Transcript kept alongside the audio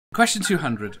Question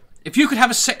 200. If you could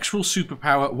have a sexual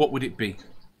superpower, what would it be?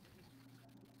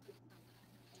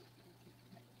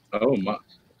 Oh, my.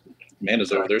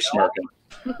 Amanda's over there smirking.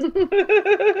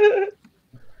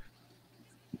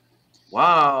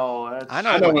 Wow. I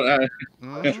know what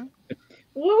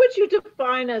What would you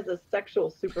define as a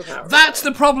sexual superpower? That's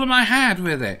the problem I had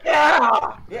with it.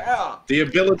 Yeah, yeah. The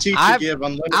ability to give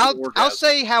unlimited orgasms. I'll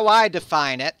say how I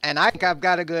define it, and I think I've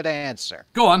got a good answer.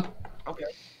 Go on. Okay,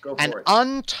 go for An it.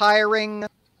 untiring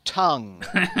tongue.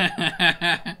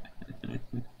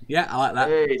 Yeah, I like that.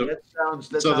 Hey, that sounds.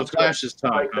 That So the sounds Flash good. is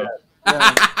tongue. I like Huh?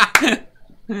 that.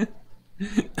 Yeah.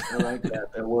 I like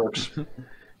that. That works.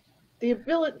 The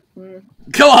ability.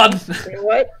 Go on.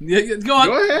 What? Yeah, go on.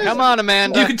 Go ahead. Come on,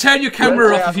 Amanda. You can turn your camera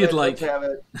Let's off have if you'd it, like. let's have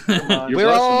it. Come on. You're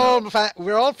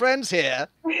We're all friends here.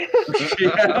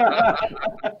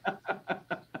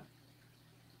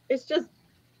 It's just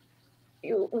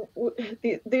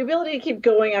the ability to keep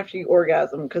going after you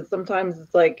orgasm, because sometimes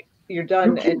it's like you're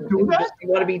done and you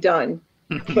want to be done,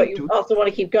 but you also want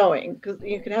to keep going because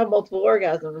you can have multiple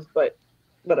orgasms, but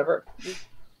whatever.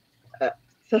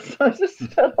 Just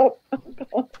shut up.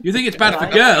 You think it's bad for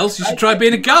girls? You should try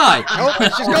being a guy. Oh,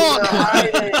 she's gone.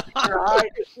 You're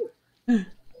hiding.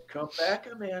 Come back,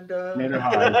 Amanda. Made her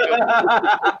hide. Made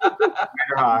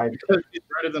her hide. It's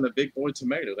better than a big boy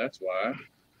tomato. That's why.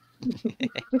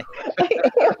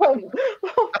 Oh,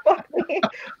 fuck me.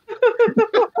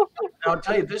 I'll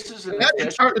tell you, this is an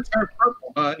That's starting to turn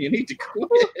purple, hon. You need to quit.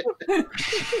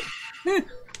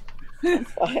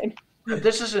 Fine.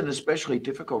 This is an especially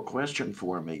difficult question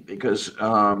for me because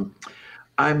I'm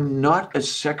not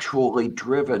as sexually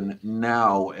driven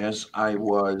now as I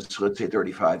was, let's say,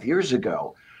 35 years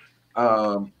ago.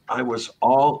 I was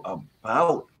all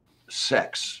about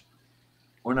sex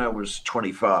when I was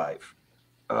 25.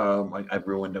 I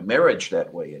ruined a marriage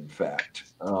that way, in fact.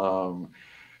 And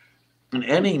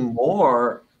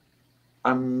anymore,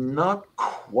 I'm not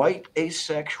quite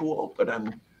asexual, but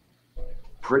I'm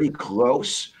pretty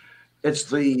close. It's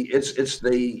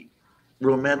the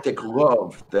romantic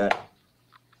love that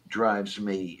drives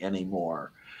me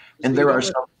anymore. And there are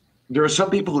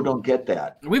some people who don't get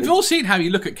that. We've all seen how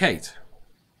you look at Kate.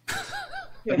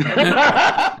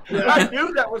 I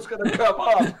knew that was going to come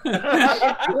up.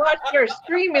 I watched your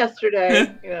stream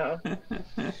yesterday. You know.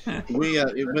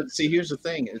 But see, here's the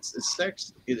thing: it's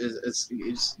sex.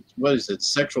 It's what is it?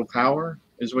 Sexual power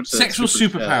is what. Sexual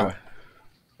superpower.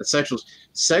 A sexual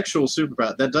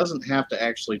superpower that doesn't have to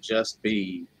actually just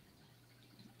be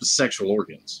sexual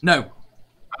organs. No.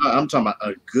 I'm talking about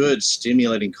a good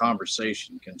stimulating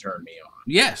conversation can turn me on.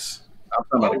 Yes. I'm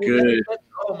talking about a good.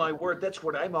 Oh my word, that's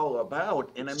what I'm all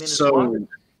about. And I mean, So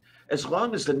as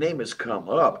long as the name has come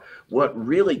up, what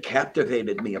really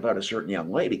captivated me about a certain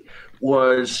young lady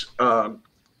was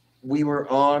we were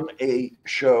on a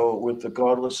show with the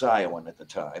Godless Iowan at the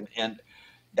time, and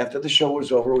after the show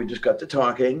was over, we just got to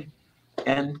talking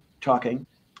some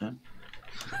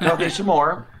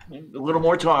more, a little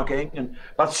more talking. And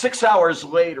about 6 hours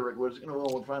later, it was,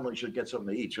 well, we finally should get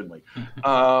something to eat, shouldn't we?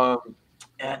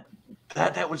 And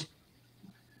that was,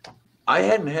 I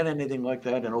hadn't had anything like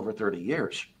that in over 30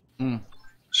 years.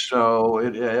 So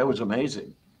it was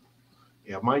amazing.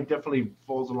 Yeah, mine definitely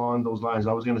falls along those lines.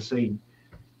 I was going to say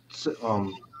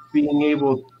being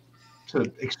able to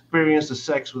experience the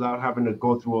sex without having to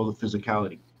go through all the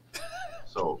physicality.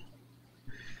 So,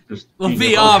 just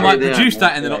VR might produce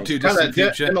that in the not too distant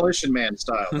future. Demolition Man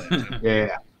style.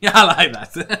 Yeah. Yeah, I like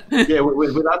that. Yeah,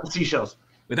 without the seashells.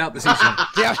 Without the seashell.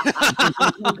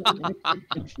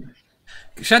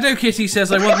 Shadow Kitty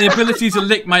says, I want the ability to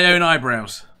lick my own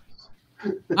eyebrows.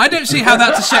 I don't see how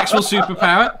that's a sexual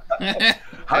superpower.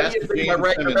 How do you think I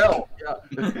rang the bell?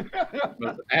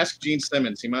 Yeah. Ask Gene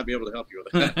Simmons. He might be able to help you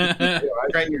with that.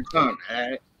 Train your tongue.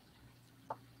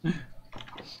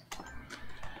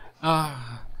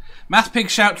 Math Pig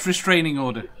shouts restraining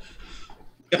order.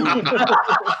 That's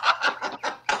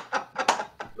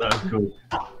cool.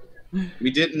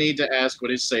 We didn't need to ask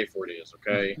what his safe word is,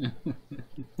 okay?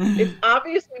 It's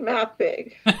obviously Math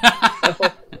Pig.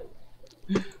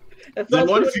 That's Then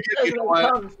also what what if you it get- says you know in what?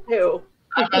 tongues, too.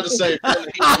 I'm about to say,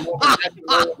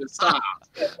 stop.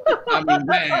 I mean,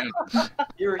 man.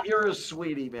 You're a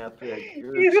sweetie, Matt Pig.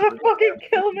 He's gonna fucking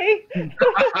kill me.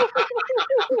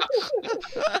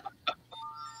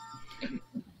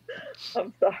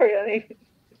 I'm sorry, honey.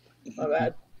 My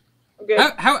bad. Okay.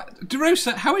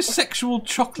 DeRosa, how is sexual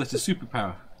chocolate a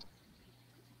superpower?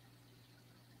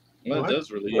 Well, it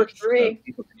does release. Works for me.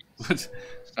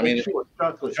 I mean,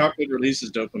 chocolate. chocolate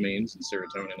releases dopamines and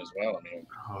serotonin as well. I mean,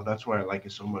 Oh, that's why I like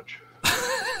it so much.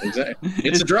 Exactly.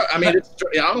 It's a drug. I mean,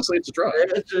 honestly, it's a drug.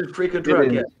 It's a freaking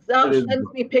drug. Yeah. Zach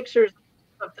sends me pictures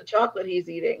of the chocolate he's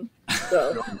eating.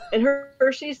 So, and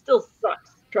Hershey still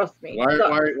sucks. Trust me. Why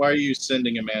are you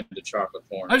sending Amanda chocolate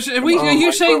form? Are you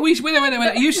saying wait a minute?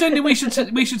 Are you saying we should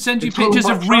send you pictures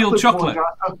of real chocolate?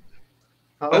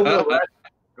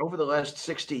 Over the last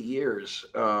 60 years,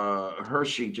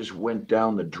 Hershey just went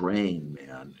down the drain,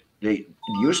 man. They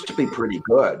used to be pretty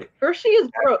good. Hershey is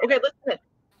gross. Okay, listen.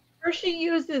 Hershey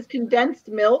uses condensed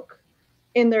milk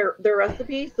in their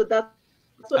recipe, so that's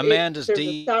what Amanda's there's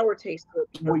D. a sour taste to it.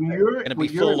 When you're Going to be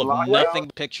full of nothing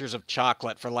but pictures of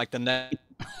chocolate for like the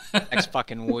next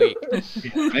fucking week.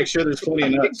 Make sure there's plenty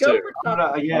of nuts Go too. for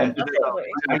chocolate.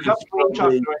 Definitely. I got some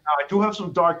chocolate right now. I do have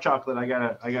some dark chocolate. I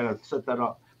gotta set that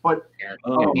up. But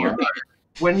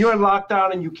when you're in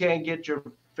lockdown and you can't get your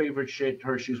favorite shit,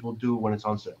 Hershey's will do when it's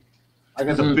on sale. I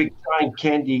got the big giant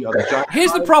candy.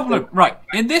 Here's the problem, right?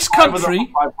 In this country,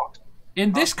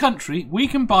 we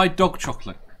can buy dog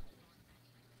chocolate.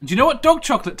 And do you know what dog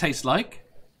chocolate tastes like?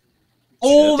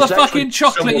 All the fucking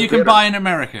chocolate you can buy in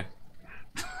America.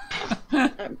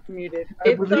 I'm muted.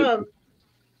 I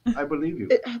believe you.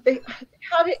 They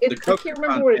have it. I can't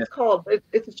remember what it's called, but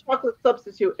it's a chocolate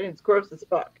substitute, and it's gross as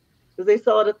fuck. Because they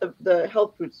sell it at the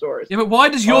health food stores. Yeah, but why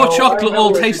does your chocolate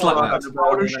all taste like that?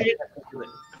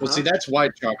 Well, see, that's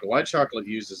white chocolate. White chocolate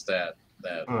uses that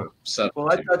substitute.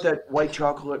 Well, I thought that white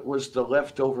chocolate was the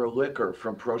leftover liquor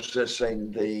from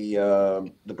processing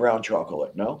the brown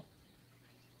chocolate. No,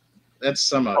 that's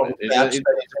some of it. It depends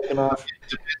on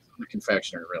the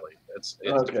confectioner, really. It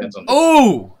depends on.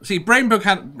 See, Brainbug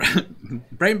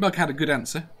had a good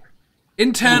answer.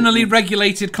 Internally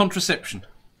regulated contraception.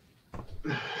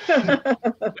 There we go.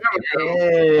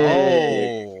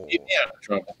 Oh. Yeah,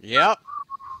 trouble. Yep.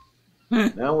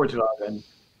 now we're talking.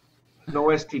 No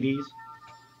STDs.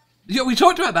 Yeah, we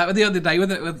talked about that the other day with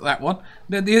that one.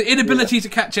 The inability to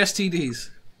catch STDs,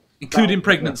 including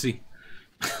pregnancy.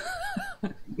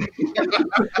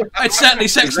 It's certainly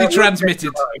sexually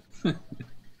transmitted.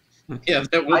 Yeah,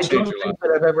 that will I change don't your life. think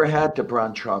that I've ever had the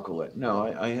brown chocolate.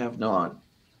 No, I have not.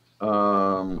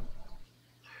 Can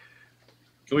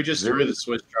we just throw the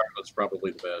Swiss chocolate's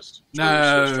probably the best?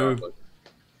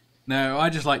 No, I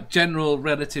just like general,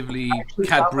 relatively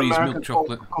Cadbury's milk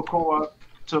chocolate. Cocoa.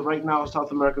 So right now,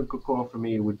 South American cocoa for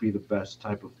me would be the best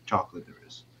type of chocolate there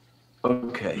is.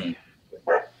 Okay.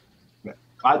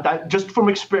 Just from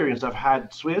experience, I've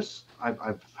had Swiss,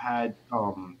 I've had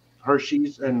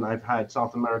Hershey's, and I've had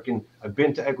South American. I've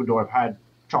been to Ecuador. I've had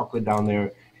chocolate down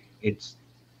there. It's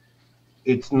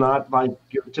not like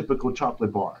your typical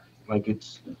chocolate bar. Like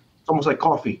it's almost like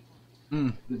coffee.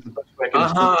 Mm. It's the best way I can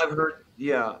explain it. I've heard.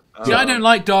 Yeah. See, I don't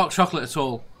like dark chocolate at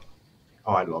all.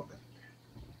 Oh, I love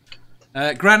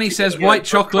that. Granny says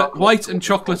white and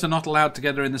chocolate are not allowed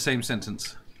together in the same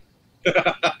sentence.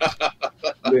 I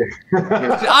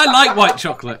like white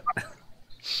chocolate.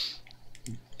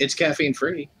 It's caffeine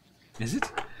free. Is it?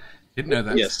 Didn't know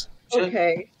that. Yes.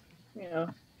 Okay. Yeah.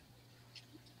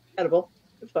 Edible.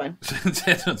 It's fine.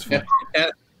 That's fine.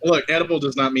 Look, edible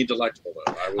does not mean delectable,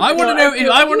 though. I want to know.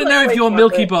 I want to know if your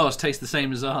Milky Bars taste the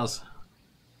same as ours.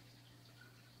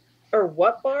 Or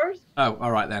what bars? Oh,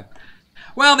 all right then.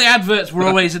 Well, the adverts were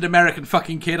always an American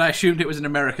fucking kid. I assumed it was an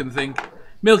American thing.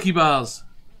 Milky Bars.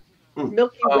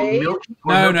 Milky Way?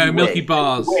 No, Milky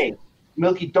Bars.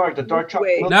 Milky Dark, the dark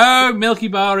chocolate. No, Milky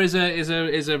Bar is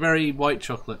a very white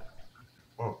chocolate.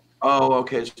 Oh,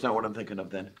 okay. It's not what I'm thinking of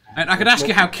then. And I could ask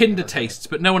you how Kinder tastes,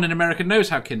 but no one in America knows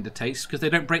how Kinder tastes because they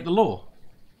don't break the law.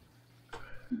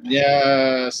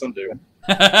 Yeah, some do.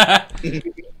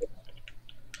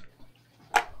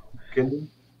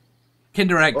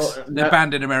 Kinder eggs. They're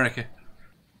banned in America.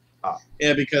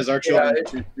 Yeah, because our children are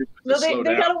too stupid to slow they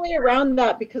down. got a way around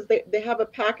that because they have a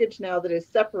package now that is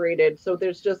separated. So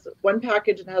there's just one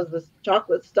package and has this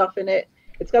chocolate stuff in it.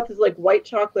 It's got this like white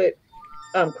chocolate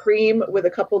cream with a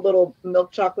couple little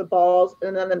milk chocolate balls,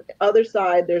 and then on the other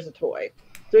side there's a toy.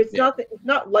 So it's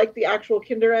not like the actual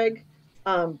Kinder egg,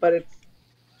 but it's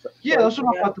that's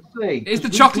what I'm about to say. Is the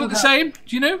chocolate the same?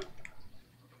 Do you know?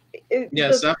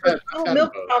 Yes, the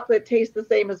milk chocolate tastes the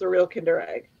same as a real Kinder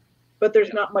egg, but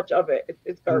there's not much of it.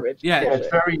 It's garbage. Yeah, it's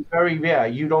very, very. Yeah,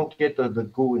 you don't get the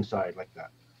goo inside like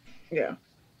that. Yeah.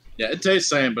 Yeah, it tastes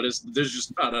the same, but there's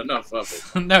just not enough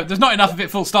of it. No, there's not enough of it.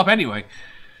 Full stop. Anyway.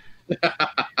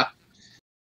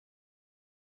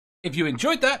 If you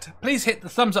enjoyed that, please hit the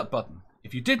thumbs up button.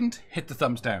 If you didn't, hit the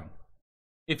thumbs down.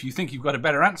 If you think you've got a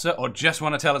better answer or just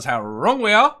want to tell us how wrong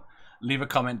we are, leave a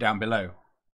comment down below.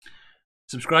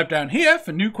 Subscribe down here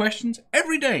for new questions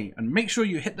every day and make sure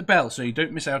you hit the bell so you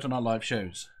don't miss out on our live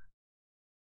shows.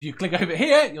 If you click over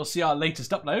here, you'll see our latest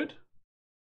upload.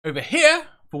 Over here,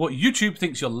 for what YouTube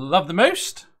thinks you'll love the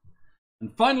most.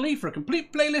 And finally, for a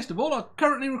complete playlist of all our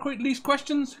currently released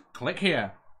questions, click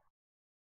here.